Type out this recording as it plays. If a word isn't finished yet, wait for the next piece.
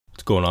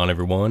going on,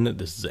 everyone?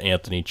 This is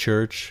Anthony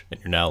Church, and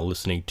you're now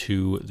listening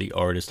to the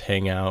Artist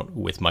Hangout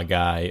with my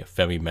guy,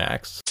 Femi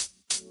Max.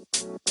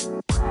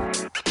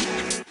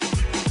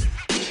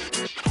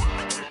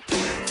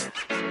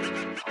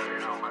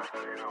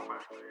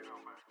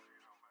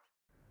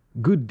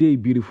 Good day,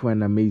 beautiful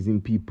and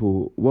amazing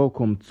people.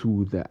 Welcome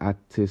to the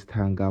Artist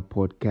Hangout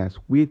podcast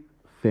with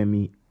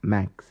Femi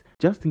Max.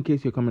 Just in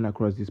case you're coming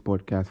across this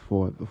podcast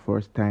for the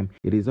first time,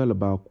 it is all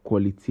about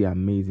quality,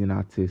 amazing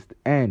artists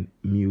and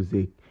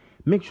music.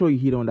 Make sure you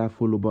hit on that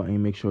follow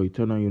button. Make sure you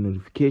turn on your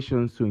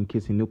notifications so in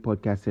case a new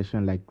podcast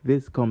session like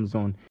this comes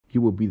on,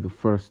 you will be the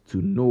first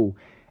to know.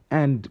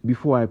 And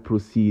before I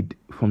proceed,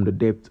 from the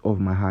depth of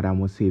my heart, I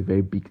want to say a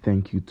very big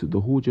thank you to the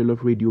whole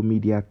Jollof Radio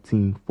Media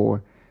team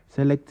for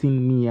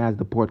selecting me as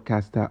the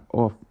podcaster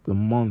of the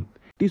month.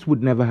 This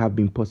would never have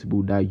been possible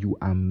without you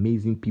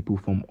amazing people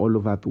from all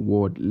over the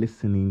world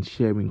listening,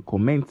 sharing,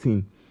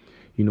 commenting,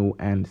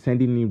 and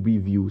sending in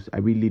reviews. I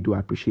really do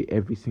appreciate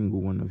every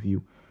single one of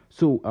you.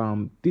 So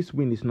this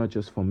win is not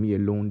just for me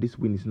alone. This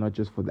win is not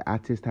just for the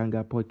Artist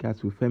Hangout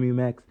podcast with Femi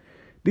Max.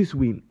 This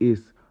win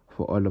is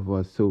for all of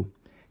us. So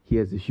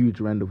here's a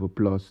huge round of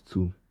applause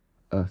to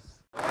us.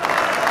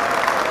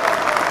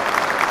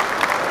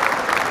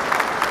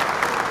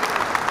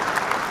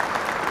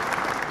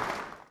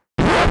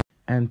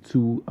 And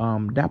to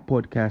that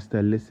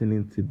podcaster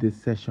listening to this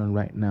session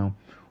right now,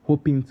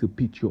 hoping to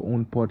pitch your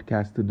own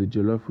podcast to the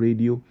Jollof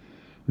Radio,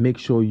 make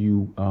sure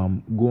you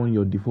go on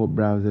your default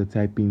browser,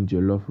 type in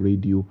Jollof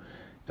Radio,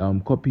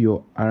 copy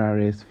your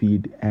RRS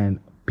feed and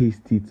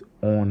paste it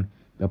on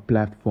the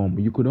platform.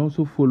 You could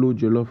also follow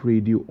Jollof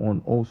Radio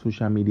on all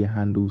social media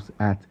handles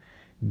at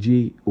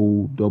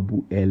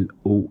JOLLOF.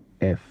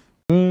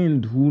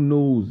 And who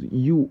knows,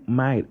 you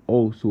might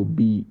also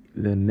be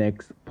the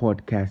next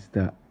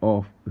podcaster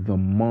of the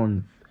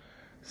month.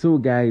 So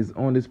guys,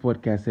 on this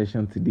podcast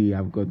session today,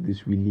 I've got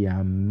this really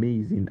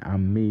amazing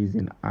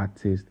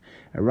artist,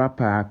 a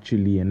rapper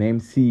actually, an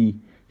MC.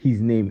 His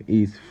name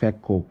is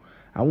Feko.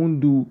 I won't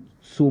do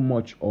so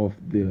much of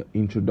the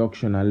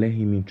introduction. I'll let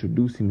him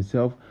introduce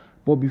himself.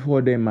 But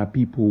before then, my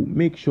people,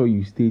 make sure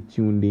you stay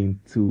tuned in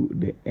to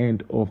the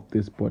end of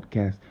this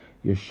podcast.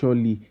 You're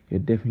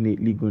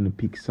definitely going to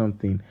pick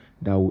something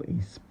that will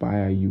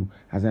inspire you.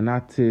 As an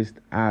artist,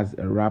 as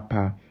a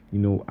rapper,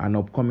 an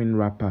upcoming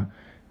rapper,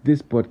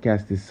 this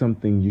podcast is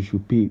something you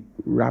should pay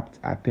rapt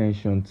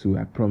attention to,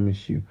 I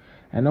promise you.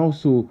 And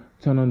also,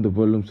 turn on the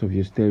volumes of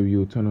your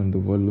stereo, turn on the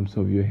volumes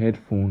of your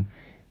headphone,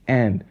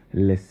 and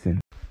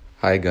listen.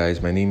 Hi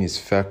guys, my name is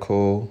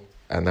Feko,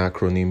 an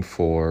acronym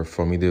for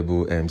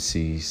Formidable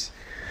MCs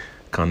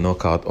Can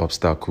Knock Out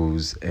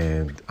Obstacles,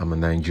 and I'm a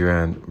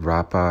Nigerian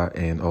rapper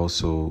and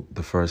also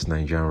the first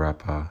Nigerian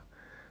rapper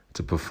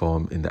to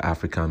perform in the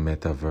African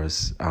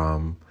metaverse.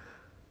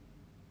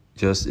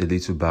 Just a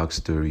little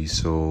backstory.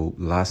 So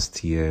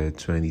last year,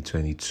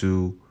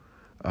 2022,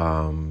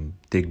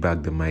 Take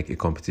Back the Mic, a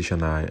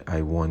competition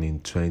I won in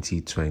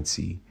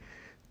 2020,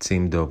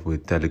 teamed up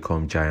with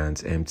telecom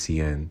giant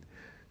MTN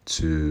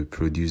to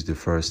produce the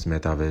first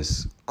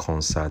metaverse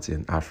concert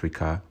in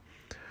Africa.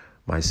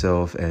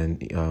 Myself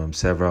and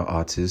several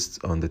artists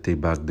on the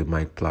Take Back the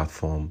Mic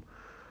platform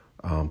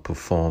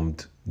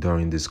performed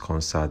during this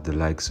concert, the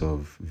likes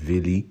of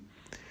Vili,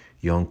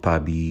 Young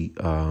Pabi,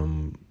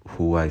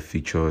 who I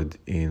featured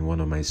in one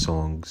of my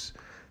songs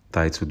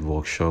titled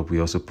Workshop. We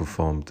also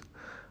performed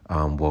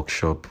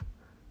Workshop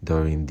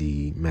during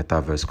the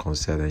Metaverse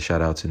concert. And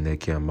shout out to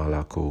Neki and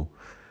Malako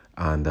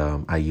and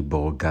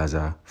Ayibo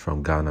Gaza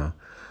from Ghana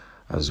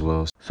as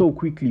well. So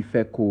quickly,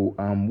 Feko,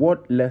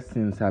 what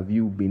lessons have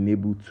you been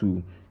able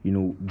to,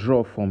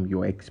 draw from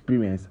your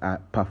experience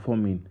at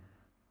performing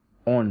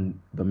on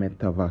the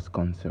Metaverse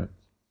concert?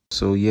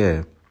 So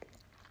yeah,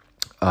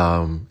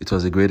 it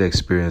was a great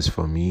experience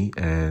for me,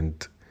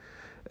 and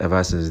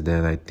ever since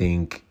then, I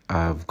think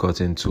I've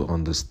gotten to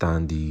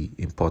understand the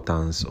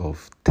importance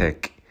of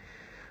tech,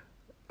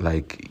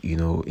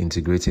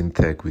 integrating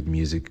tech with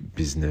music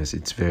business.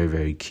 It's very,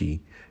 very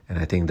key, and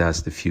I think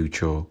that's the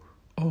future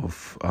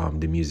of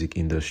the music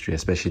industry,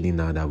 especially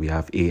now that we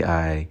have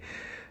AI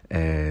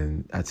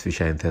and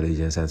artificial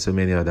intelligence and so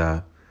many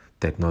other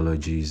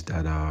technologies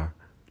that are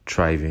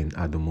thriving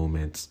at the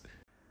moment.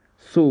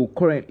 So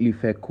currently,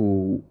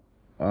 Feko,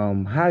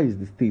 how is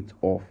the state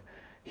of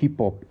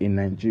hip-hop in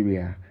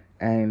Nigeria?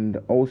 And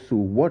also,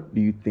 what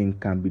do you think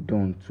can be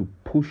done to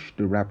push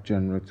the rap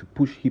genre, to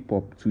push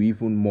hip-hop to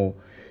even more,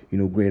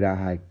 greater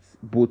heights,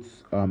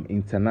 both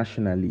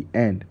internationally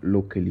and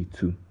locally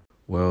too?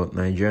 Well,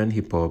 Nigerian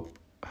hip-hop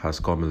has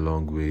come a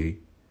long way,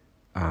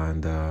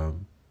 and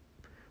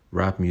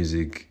rap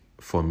music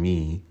for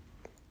me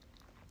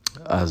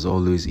has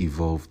always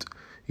evolved,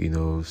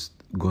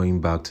 going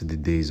back to the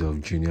days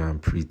of Junior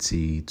and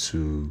Pretty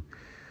to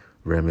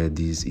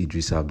Remedies,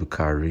 Idris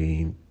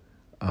Abdulkarim,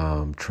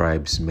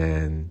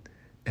 Tribesmen,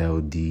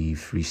 LD,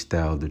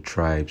 Freestyle, The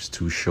Tribes,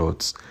 Too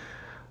Shorts.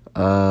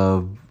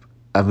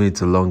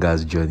 It's a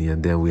long-ass journey,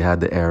 and then we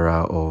had the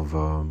era of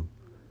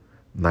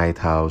Night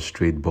House,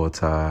 Straight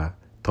Butter,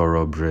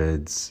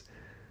 Thoroughbreds,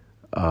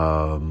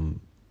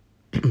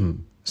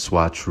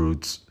 Swatch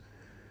Roots.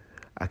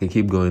 I can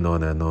keep going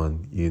on, and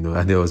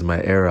there was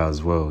my era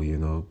as well,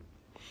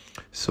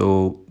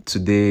 So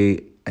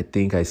today, I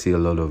think I see a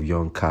lot of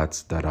young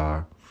cats that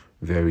are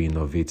very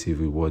innovative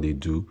with what they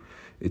do.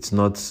 It's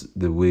not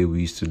the way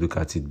we used to look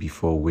at it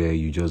before, where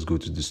you just go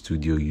to the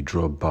studio, you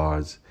drop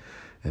bars,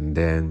 and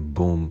then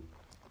boom,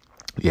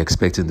 you're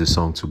expecting the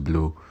song to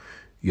blow.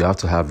 You have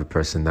to have a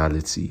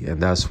personality,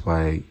 and that's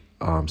why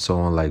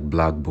someone like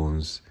Black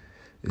Bones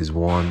is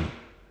one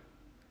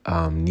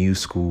new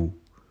school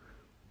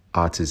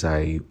artist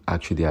I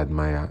actually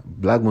admire.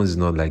 Black Bones is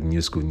not like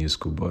new school,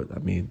 but I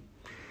mean,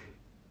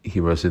 he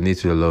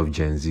resonates with a lot of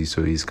Gen Z,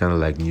 so he's kind of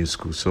like new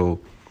school. So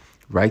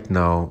right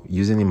now,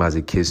 using him as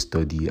a case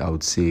study, I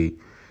would say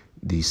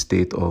the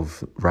state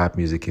of rap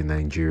music in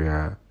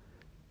Nigeria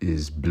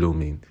is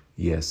blooming.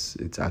 Yes,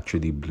 it's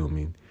actually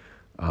blooming.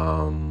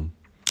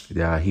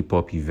 There are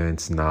hip-hop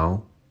events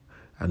now.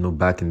 I know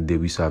back in the day,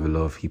 we used to have a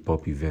lot of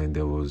hip-hop events.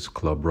 There was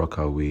Club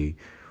Rockaway,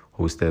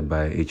 hosted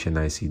by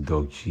HNIC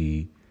Doc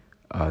G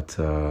at,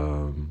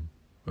 where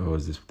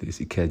was this place?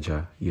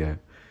 Ikeja, yeah.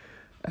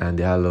 And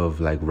they had a lot of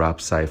like rap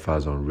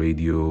ciphers on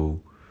radio,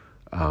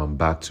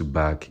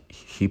 back-to-back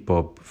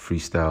hip-hop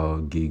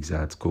freestyle gigs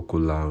at Coco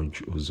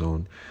Lounge,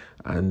 Ozone.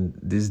 And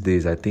these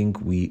days, I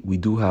think we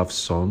do have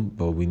some,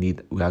 but we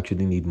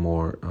actually need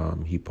more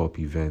hip-hop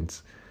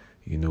events.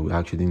 We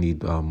actually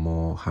need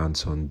more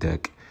hands on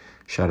deck.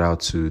 Shout out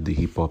to the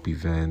hip-hop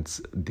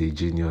events, the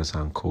Genius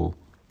and Co.,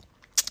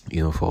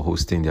 for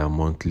hosting their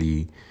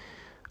monthly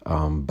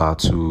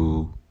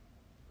battle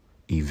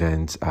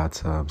event at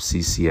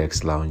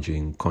CCX Lounge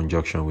in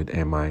conjunction with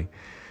MI.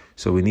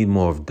 So we need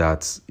more of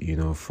that,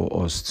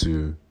 for us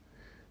to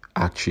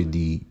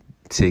actually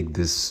take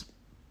this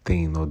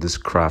thing or this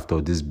craft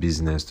or this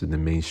business to the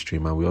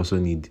mainstream. And we also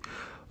need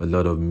a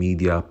lot of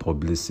media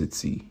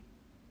publicity.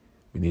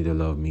 I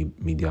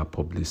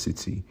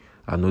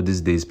know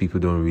these days people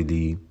don't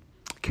really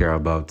care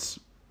about,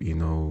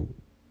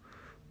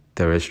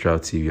 terrestrial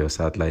TV or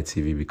satellite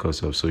TV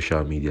because of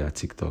social media,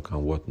 TikTok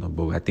and whatnot.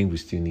 But I think we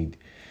still need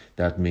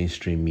that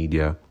mainstream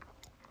media.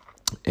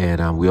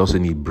 And we also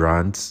need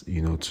brands,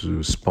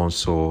 to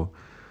sponsor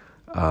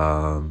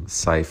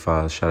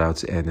Cypher. Shout out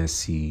to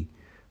NSC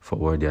for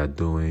what they are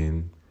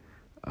doing.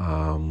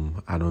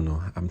 I don't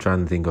know. I'm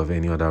trying to think of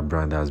any other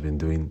brand that has been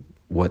doing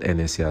what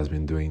NSC has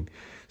been doing.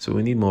 So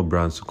we need more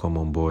brands to come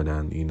on board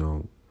and,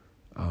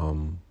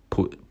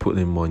 put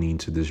in money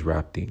into this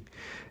rap thing.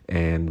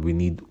 And we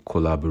need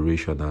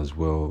collaboration as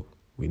well.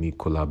 And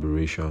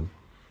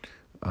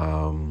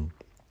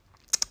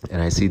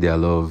I see there are a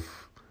lot of,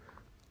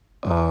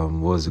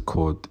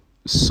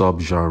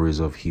 sub-genres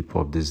of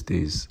hip-hop these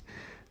days.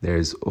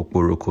 There's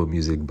Oporoko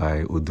music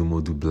by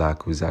Odumodu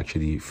Black, who's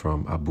actually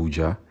from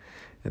Abuja.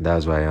 And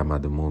that's where I am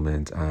at the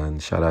moment.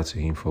 And shout out to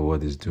him for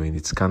what he's doing.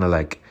 It's kind of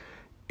like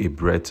a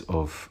breath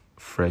of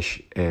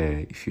fresh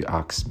air, if you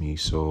ask me.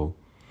 So,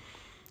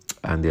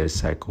 and there's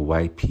Psycho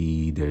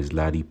YP, there's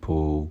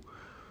Ladipo.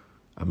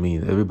 I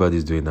mean,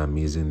 everybody's doing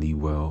amazingly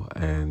well.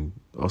 And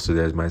also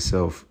there's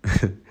myself.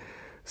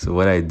 So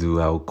what I do,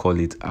 I'll call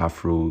it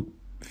Afro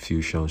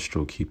fusion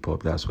stroke hip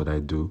hop. That's what I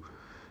do.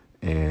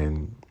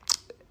 And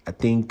I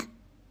think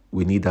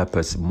we need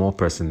that more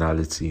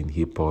personality in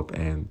hip hop,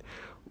 and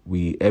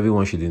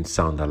everyone shouldn't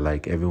sound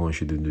alike. Everyone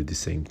shouldn't do the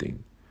same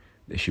thing.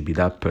 There should be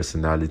that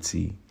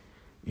personality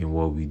in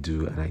what we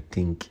do. And I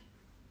think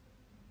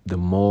the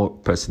more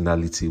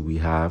personality we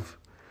have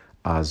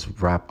as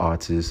rap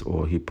artists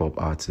or hip hop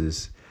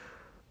artists,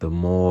 the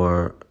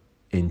more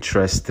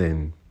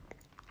interesting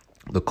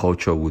the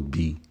culture would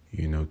be,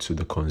 to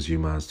the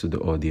consumers, to the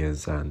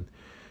audience and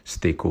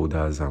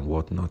stakeholders and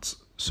whatnot.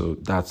 So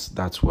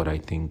that's what I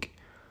think.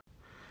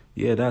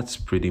 Yeah, that's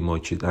pretty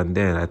much it. And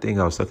then I think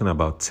I was talking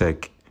about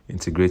tech,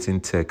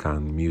 integrating tech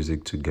and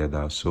music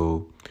together.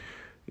 So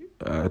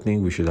I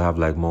think we should have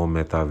like more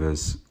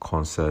metaverse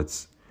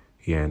concerts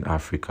here in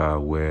Africa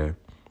where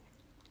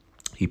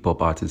hip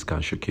hop artists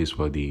can showcase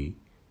what the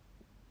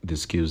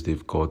skills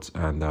they've got.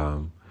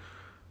 And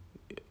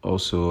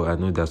also, I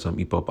know there's some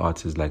hip hop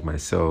artists like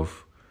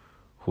myself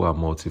who are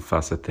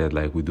multifaceted.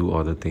 Like we do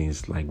other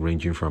things like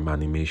ranging from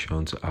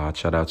animation to art.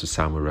 Shout out to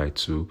Samurai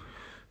too.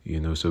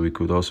 So we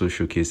could also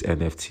showcase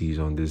NFTs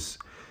on these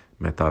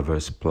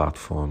metaverse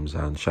platforms.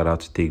 And shout out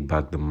to Take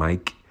Back the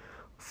Mic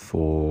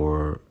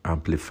for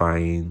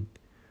amplifying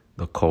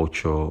the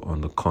culture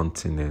on the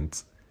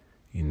continent,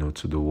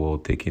 to the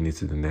world, taking it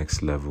to the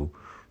next level.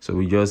 So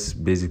we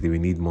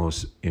need more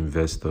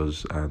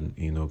investors and,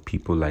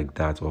 people like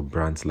that or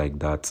brands like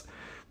that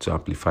to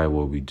amplify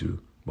what we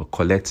do. But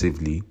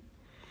collectively,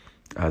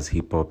 as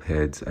hip hop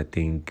heads, I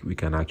think we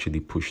can actually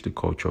push the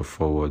culture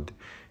forward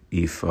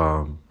if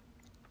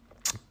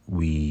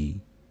we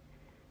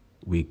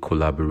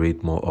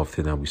collaborate more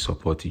often and we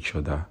support each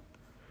other.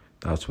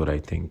 That's what I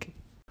think.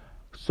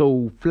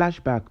 So,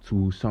 flashback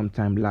to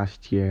sometime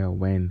last year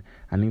when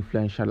an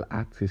influential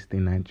artist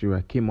in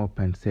Nigeria came up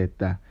and said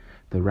that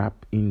the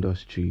rap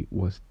industry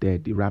was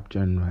dead, the rap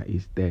genre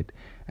is dead.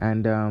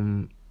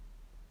 And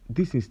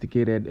this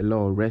instigated a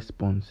lot of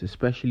response,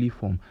 especially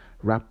from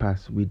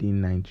rappers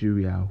within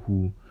Nigeria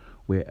who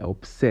were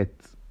upset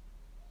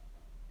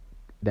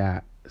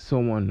that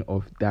someone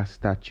of that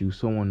stature,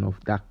 someone of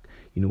that,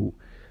 you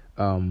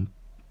know,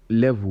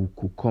 level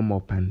could come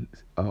up and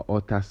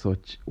utter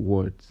such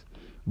words.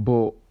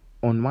 But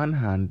on one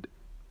hand,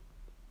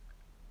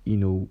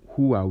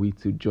 who are we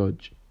to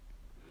judge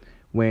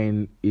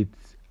when it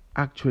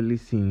actually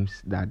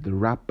seems that the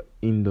rap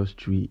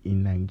industry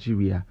in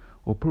Nigeria,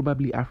 or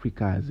probably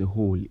Africa as a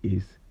whole,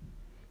 is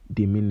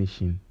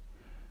diminishing?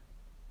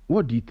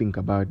 What do you think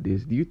about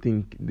this? Do you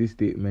think this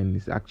statement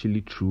is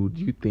actually true?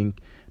 Do you think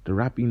the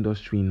rap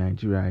industry in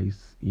Nigeria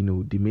is,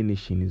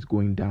 diminishing, is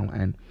going down?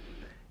 And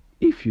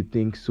if you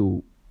think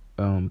so,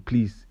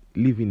 please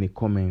leave in a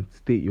comment,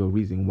 state your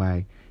reason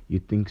why you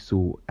think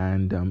so.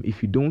 And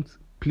if you don't,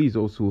 please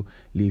also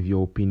leave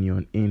your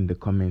opinion in the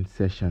comment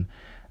section.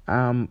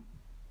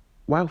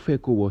 While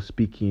Feko was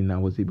speaking, I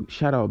was able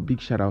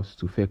big shout outs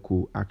to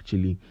Feko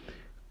actually,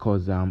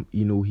 because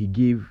he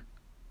gave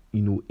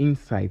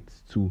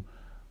insights to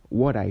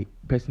what I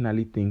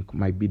personally think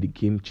might be the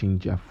game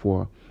changer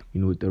for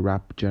the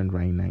rap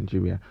genre in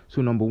Nigeria.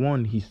 So number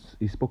one, he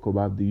spoke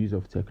about the use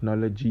of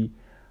technology,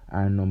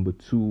 and number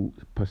two,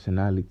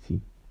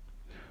 personality.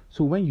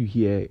 So when you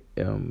hear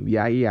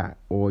Yaya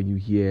or you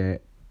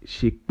hear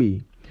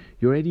Shekpe,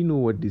 you already know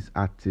what this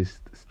artist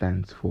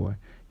stands for.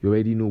 You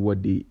already know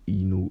what they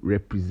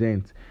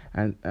represent,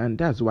 and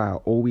that's why I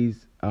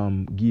always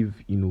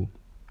give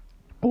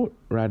or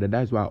rather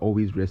that's why I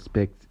always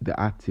respect the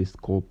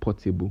artist called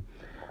Portable.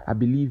 I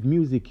believe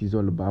music is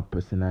all about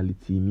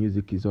personality.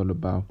 Music is all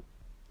about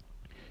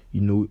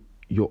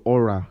your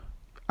aura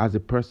as a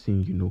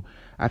person.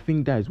 I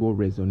think that is what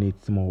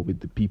resonates more with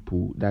the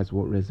people. That's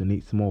what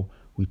resonates more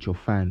with your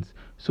fans.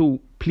 So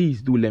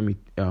please do let me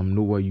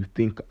know what you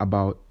think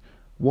about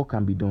what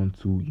can be done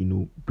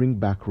to bring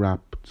back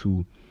rap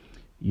to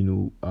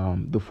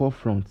the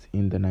forefront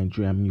in the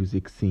Nigerian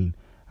music scene,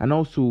 and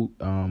also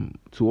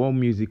to all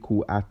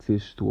musical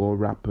artists, to all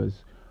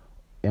rappers,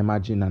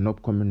 emerging and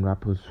upcoming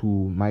rappers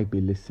who might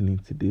be listening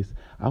to this.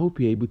 I hope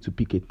you're able to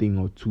pick a thing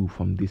or two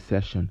from this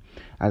session.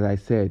 As I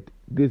said,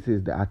 this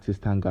is the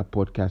Artist Hangout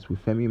podcast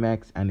with Femi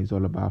Max, and it's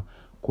all about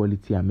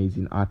quality,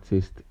 amazing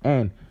artists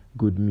and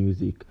good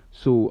music.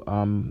 So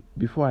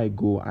before I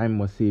go, I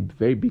must say a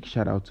very big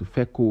shout out to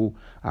Feko,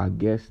 our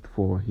guest,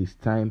 for his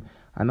time,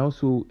 and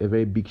also a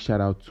very big shout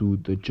out to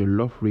the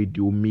Jollof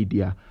Radio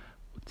Media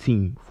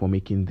team for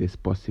making this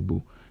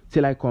possible.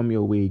 Till I come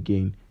your way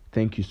again,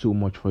 thank you so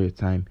much for your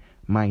time.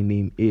 My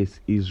name is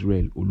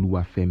Israel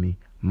Oluwafemi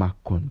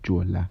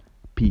Makonjola.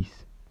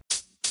 Peace.